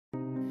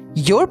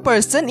Your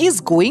person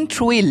is going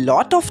through a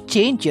lot of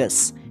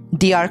changes.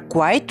 They are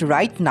quiet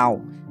right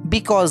now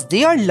because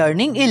they are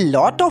learning a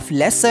lot of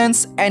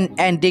lessons and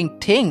ending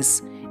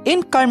things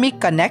in karmic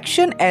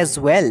connection as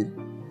well.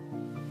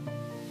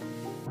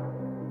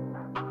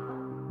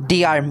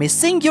 They are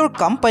missing your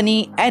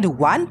company and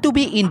want to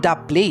be in the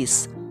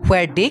place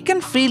where they can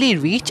freely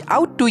reach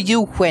out to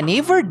you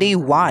whenever they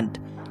want.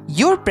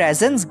 Your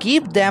presence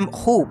gives them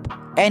hope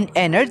and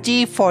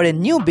energy for a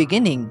new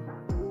beginning.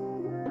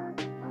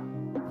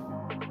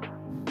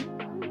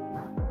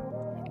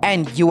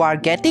 And you are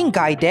getting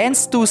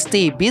guidance to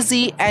stay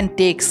busy and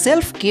take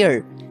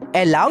self-care.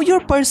 Allow your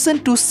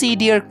person to see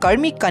their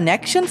karmic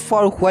connection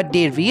for what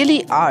they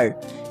really are.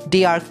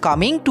 They are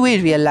coming to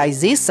a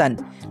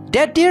realization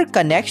that their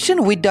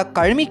connection with the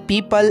karmic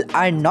people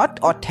are not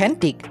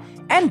authentic,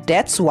 and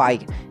that's why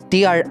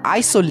they are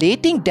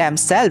isolating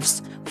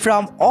themselves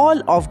from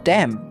all of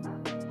them.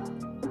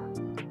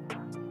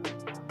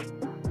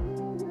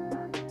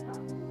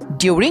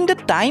 During the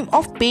time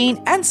of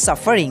pain and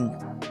suffering,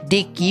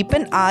 they keep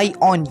an eye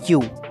on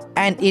you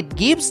and it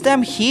gives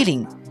them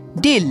healing.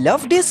 They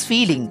love this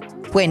feeling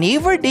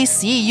whenever they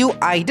see you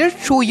either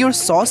through your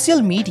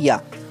social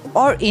media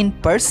or in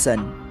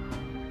person.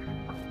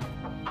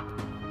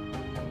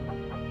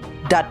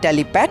 The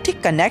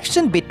telepathic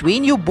connection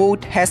between you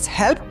both has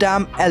helped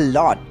them a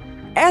lot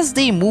as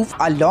they move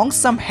along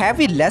some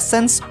heavy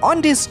lessons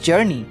on this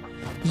journey.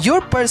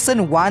 Your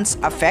person wants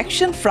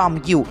affection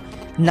from you.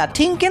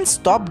 Nothing can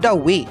stop the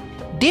way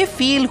they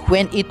feel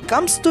when it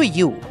comes to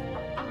you.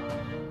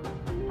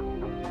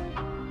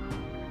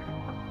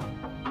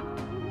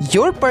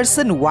 Your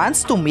person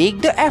wants to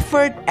make the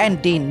effort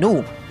and they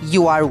know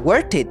you are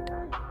worth it.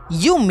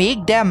 You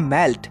make them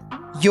melt.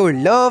 Your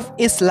love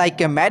is like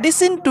a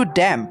medicine to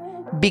them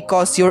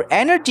because your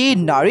energy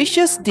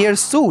nourishes their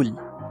soul.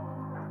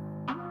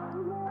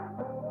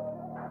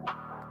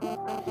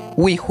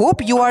 We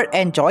hope you are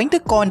enjoying the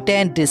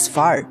content this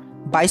far.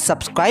 By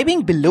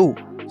subscribing below,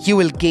 you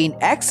will gain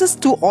access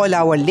to all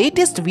our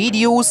latest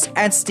videos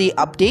and stay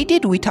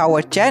updated with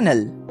our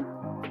channel.